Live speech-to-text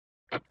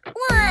1,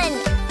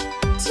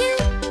 2,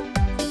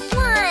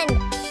 1,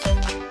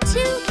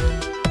 2.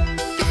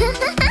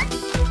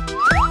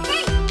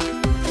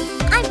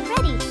 I'm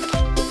ready.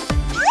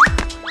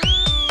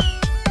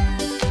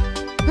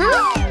 Huh?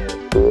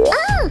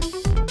 Oh!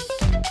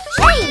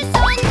 Shoes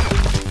on!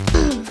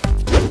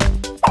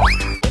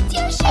 It's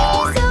your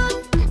shoes on!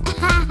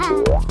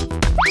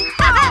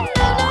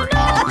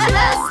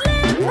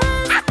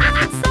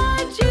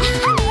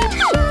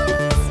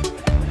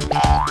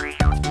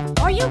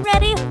 Are you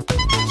ready?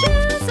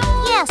 Shoes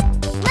on! Yes,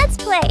 let's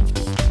play.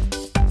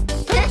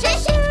 Put your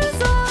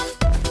shoes on!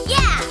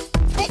 Yeah!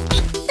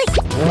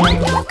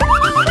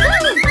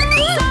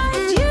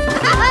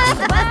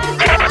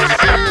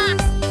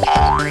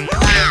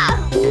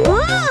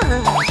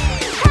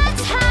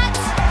 Hats,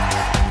 hats!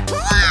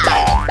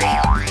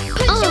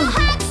 Put your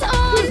hats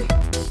on!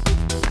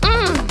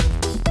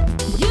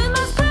 You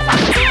must put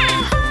your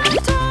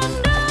hat on!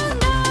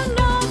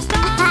 No,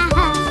 stop!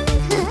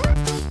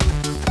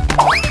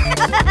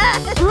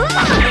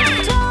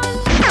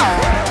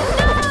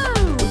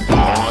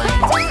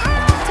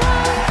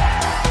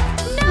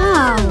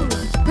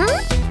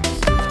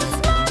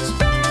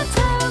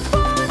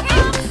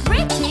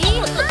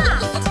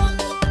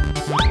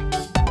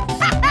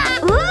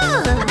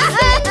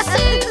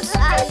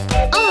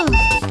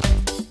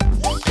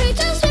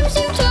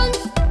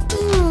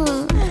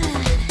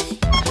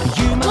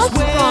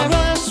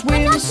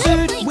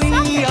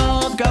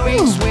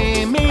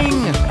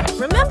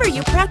 Remember,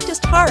 you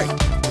practiced hard.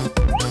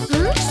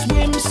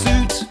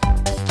 Swimsuit.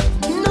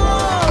 No!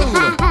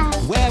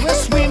 Wear a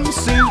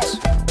swimsuit.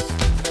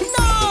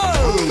 No!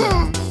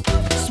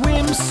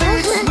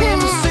 Swimsuit,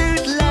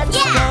 swimsuit, let's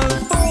go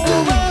for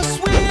a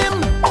swim.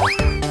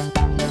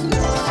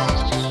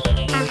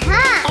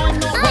 I'm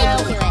not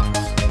well.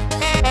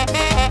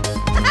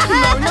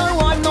 No,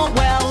 I'm not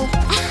well.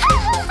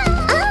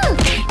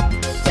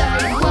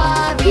 Don't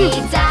worry,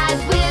 Dad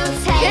will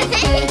take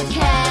good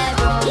care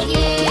of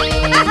you.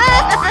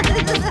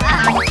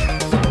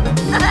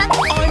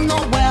 I'm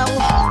not well.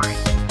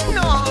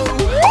 No.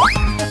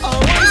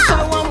 Oh, I'm so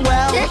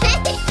unwell.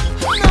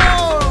 No.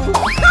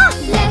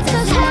 Let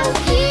us help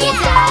you,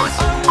 Dad.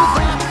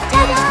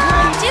 Ta-da!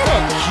 Did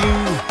it!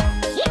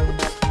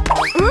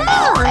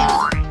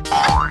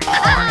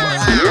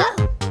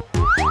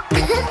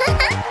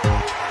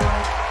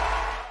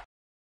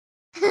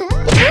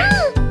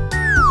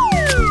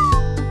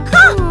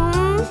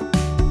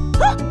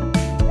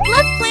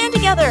 Let's plan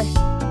together.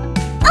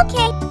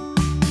 Okay.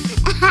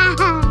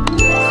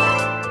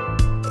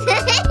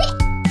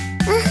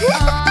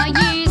 Are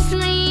you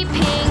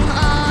sleeping?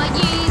 Are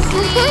you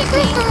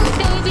sleeping?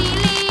 Baby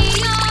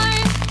Leo,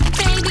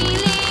 baby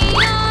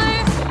Leo.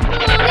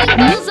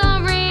 Morning bells are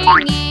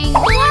ringing.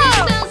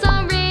 Morning bells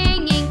are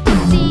ringing.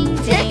 Ding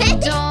ding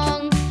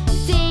dong.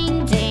 Ding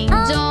ding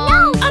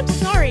dong. I'm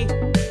sorry.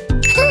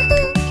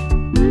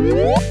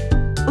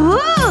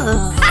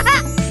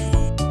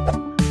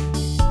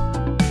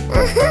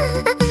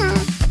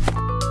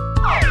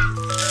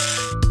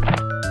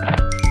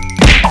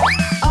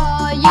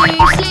 Are you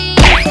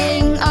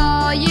sleeping?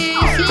 Are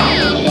you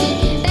sleeping?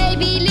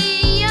 Baby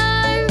Leo,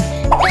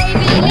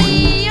 baby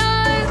Leo.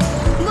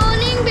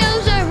 Morning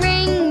bells are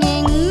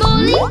ringing.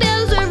 Morning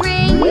bells are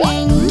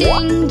ringing.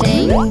 Ding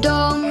ding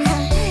dong.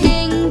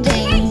 Ding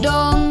ding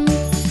dong.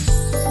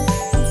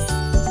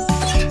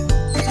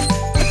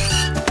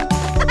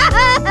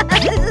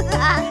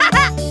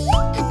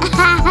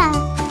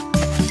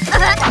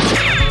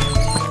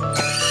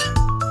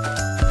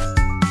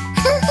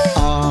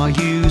 Are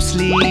you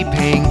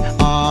sleeping?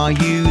 Are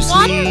you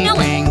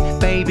sleeping?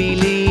 Baby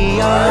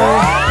Leo,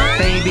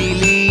 baby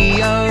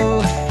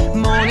Leo.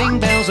 Morning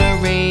bells are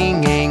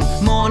ringing.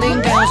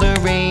 Morning bells are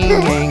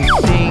ringing.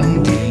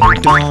 Ding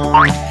ding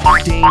dong.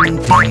 Ding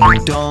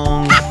ding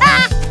dong.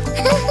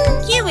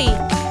 Kiwi.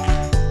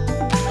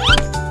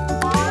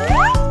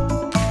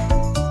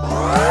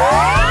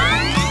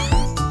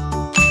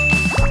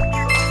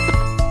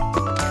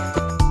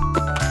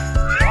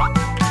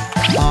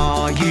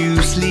 Are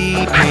you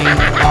sleeping?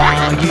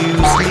 Are you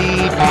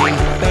sleeping?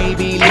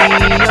 Baby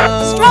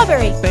Leo.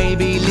 Strawberry.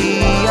 Baby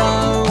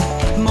Leo.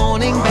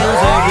 Morning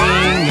bells are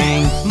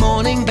ringing.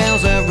 Morning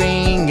bells are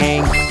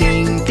ringing.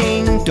 Ding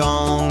ding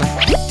dong.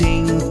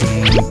 Ding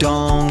ding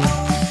dong.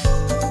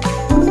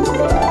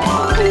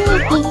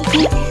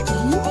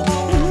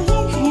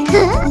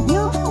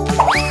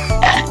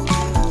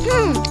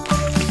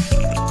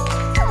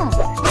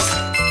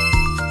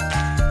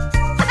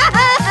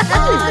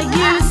 Are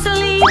you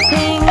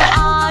sleeping?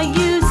 Are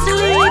you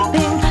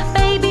sleeping?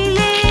 Baby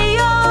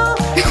Leo,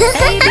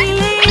 baby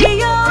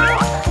Leo.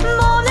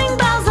 Morning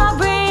bells are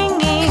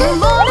ringing.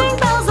 Morning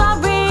bells are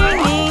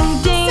ringing.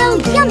 Ding So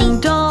ding yummy.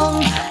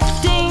 dong.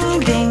 Ding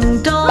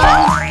ding dong.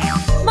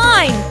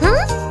 Mine.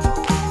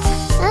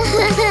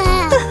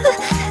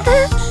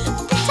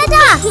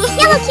 Ta-da!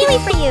 Yellow kiwi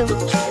for you.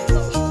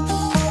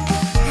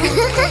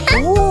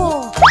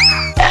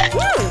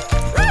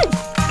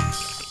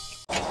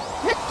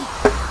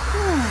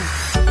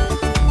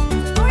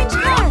 Orange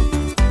car.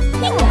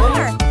 Pink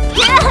car.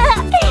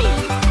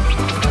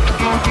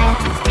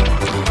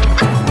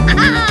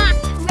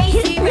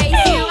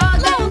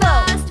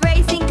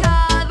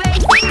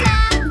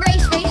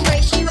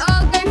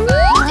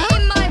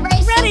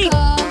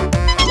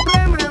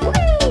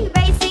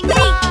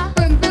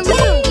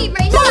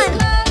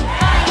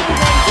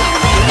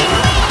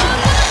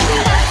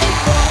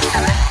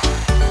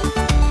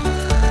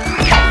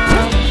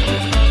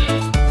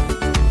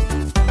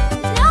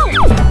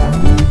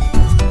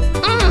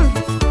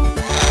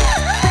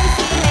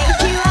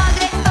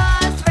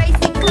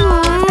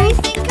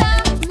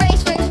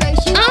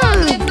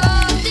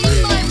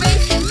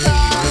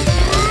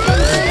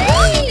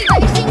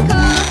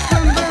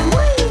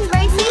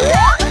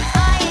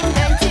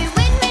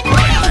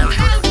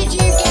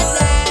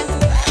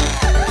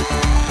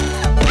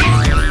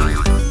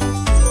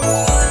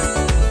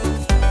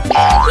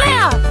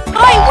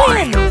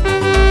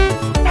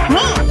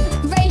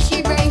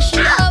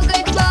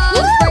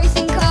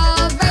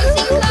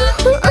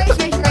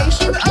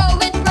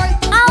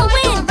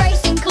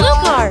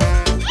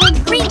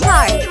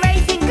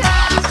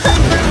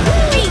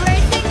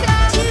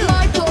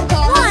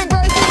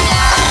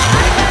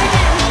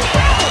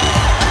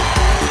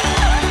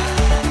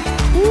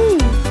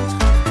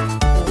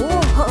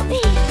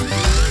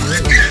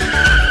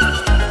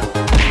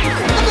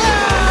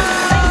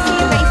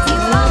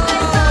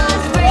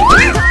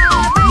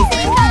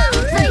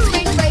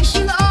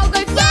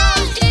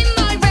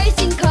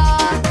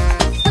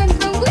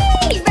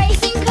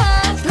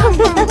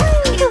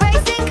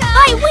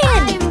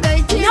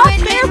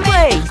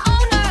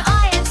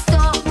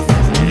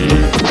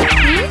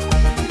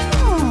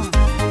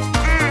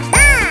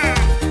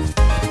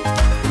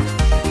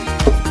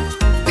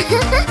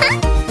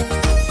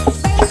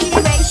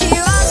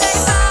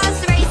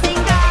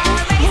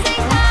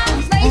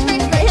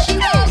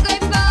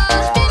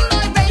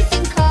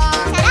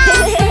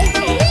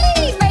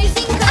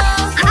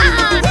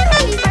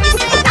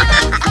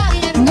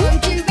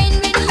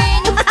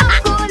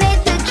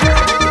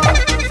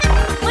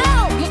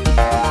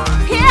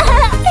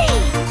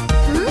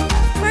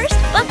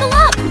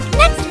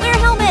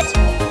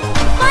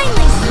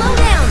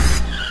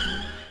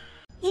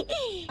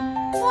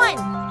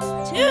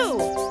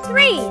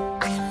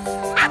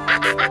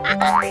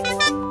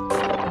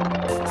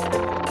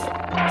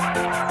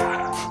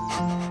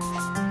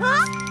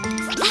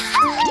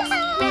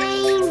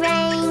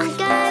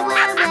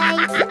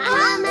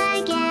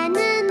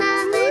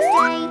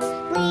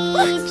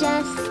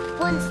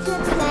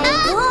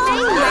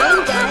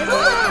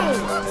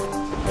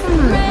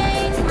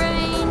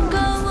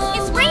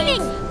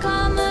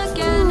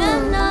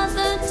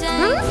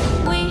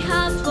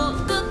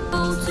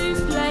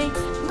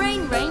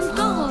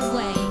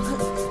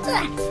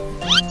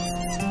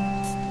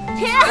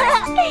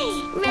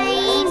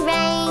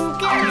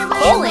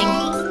 bowling.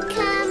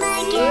 Come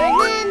again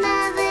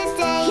another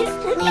day.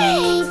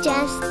 We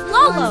just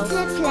Lolo. want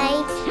to play.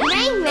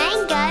 Rain, rain,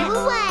 go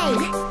away.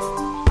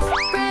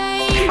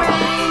 Rain,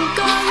 rain,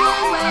 go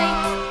away.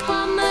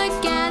 Come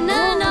again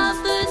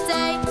another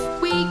day.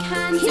 We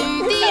can do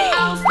the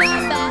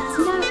alphabet.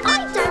 No, I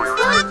don't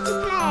want to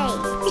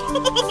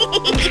play.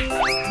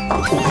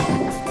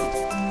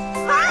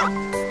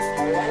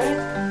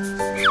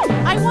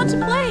 I want to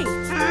play.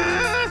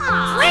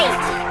 Wait!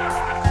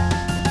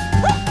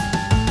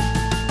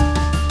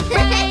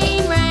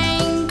 Rain,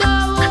 rain, go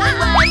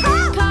away.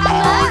 Come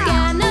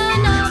again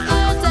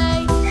another day.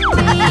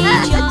 We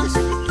just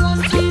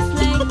want to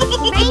play.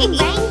 Rain,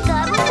 rain, go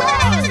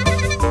away.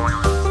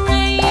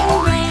 Rain,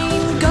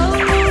 rain, go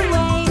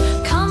away.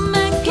 Come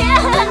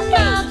again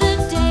another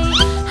day.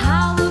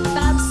 How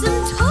about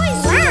some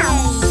toys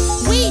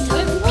today? We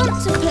don't want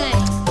to play.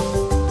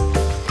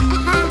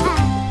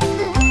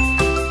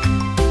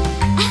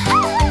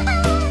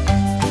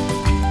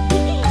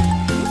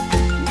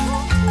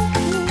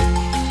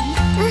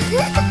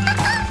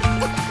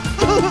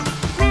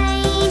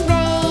 Rain,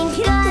 rain,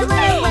 go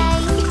away.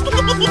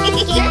 Come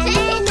again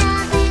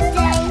another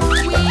day.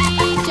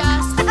 We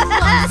just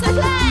want to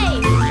play.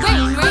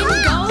 Rain, rain,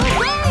 go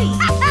away.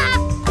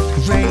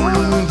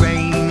 Rain,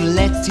 rain,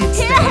 let it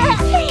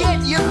stay.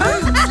 Get your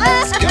boots,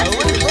 let's go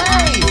and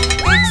play.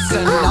 It's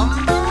an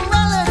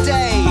umbrella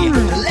day.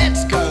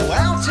 Let's go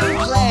out and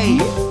play.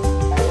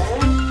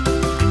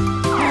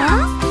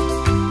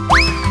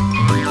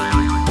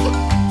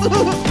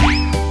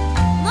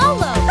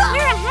 Lolo,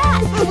 wear a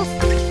hat.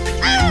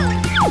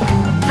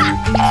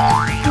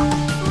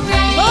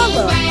 Rain,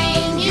 Lolo.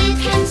 rain, you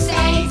can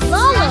say.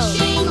 Lolo.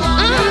 Splashing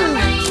on a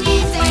rainy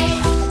day.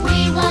 We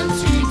want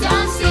to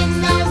dance in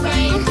the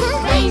rain.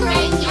 Rain,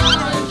 rain,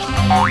 you're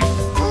okay.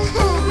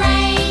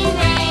 Rain,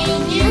 rain,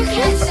 you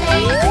can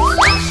say.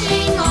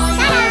 Splashing on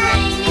a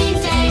rainy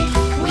day.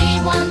 We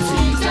want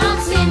to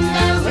dance in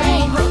the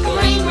rain.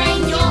 Rain,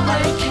 rain, you're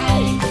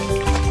okay.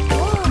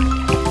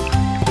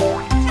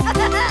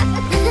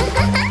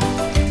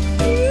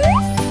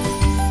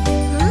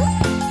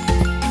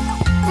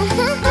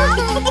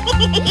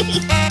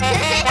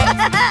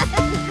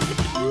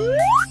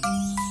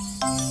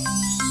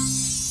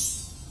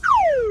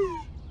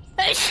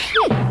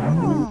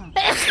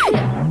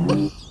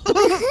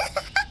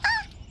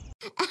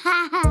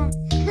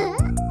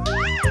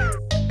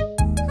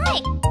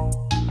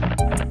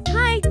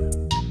 Hi.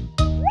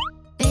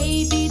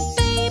 Baby,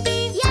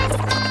 baby, Yes,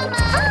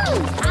 Mama.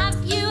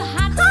 have you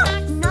had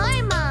snack? No,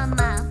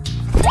 Mama.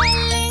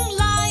 Telling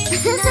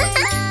lies. No,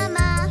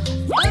 Mama.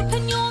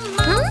 Open your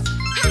mouth.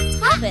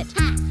 Have it.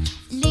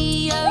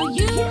 Leo,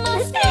 you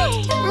must not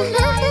tell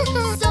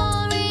lies.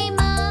 Sorry,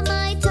 Mom,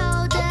 I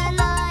told a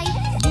lie.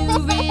 You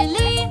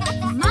really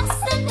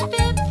mustn't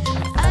fib.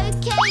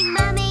 Okay,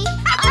 Mummy,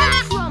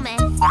 I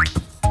promise.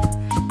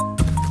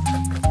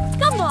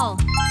 Gumball.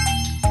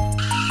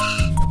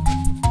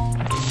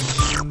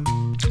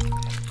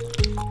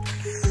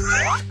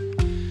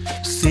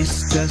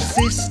 Sister,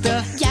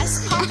 sister,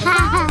 Yes,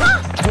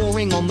 Papa.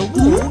 drawing on the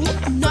wall,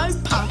 No,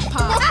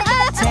 Papa.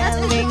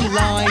 telling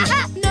lies.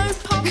 No,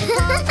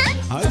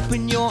 Papa.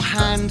 Open your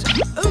hand,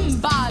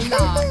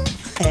 Umbala.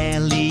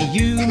 Ellie,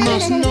 you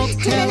must not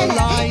tell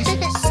lies.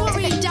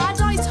 Sorry, Dad,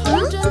 I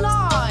told a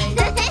lie.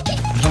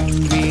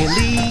 You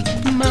really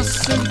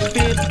mustn't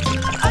fib.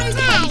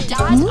 Okay,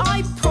 Dad,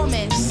 I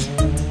promise.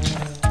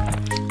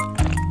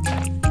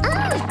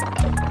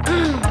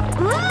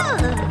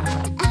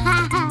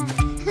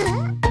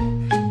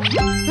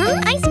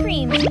 Ice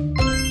cream.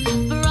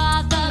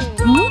 Brother,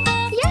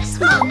 brother, Yes,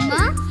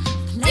 Mama.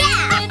 play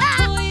with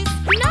toys.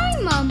 No,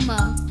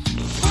 Mama.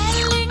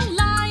 Telling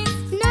lies.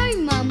 No,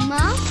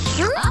 Mama.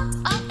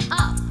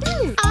 Up.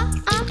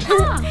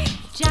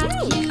 Jack,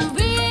 you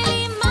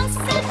really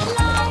mustn't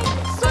lie.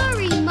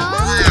 Sorry, Mom,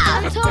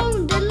 I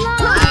told a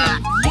lie.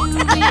 You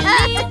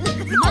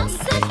really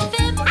mustn't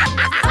fib.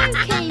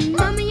 Okay,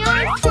 Mummy,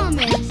 I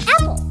promise.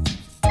 Apple.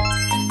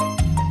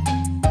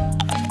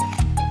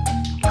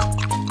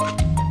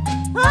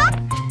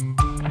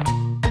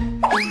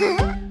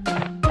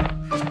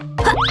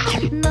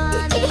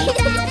 Mommy,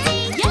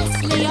 Daddy.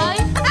 Yes, Leo.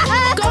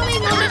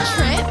 Going on a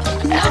trip?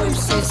 No,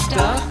 sister.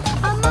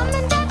 Are Mum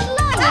and Dad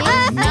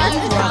lying?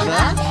 No,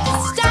 brother.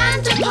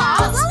 Stand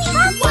apart.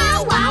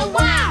 Wow, wow,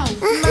 wow.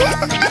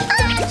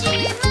 Dad,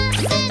 you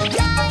mustn't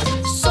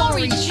lie.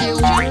 Sorry,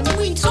 children.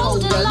 We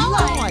told a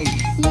lie.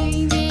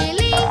 You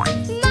really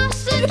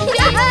mustn't be.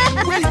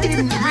 We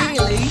didn't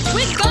really.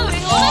 We're going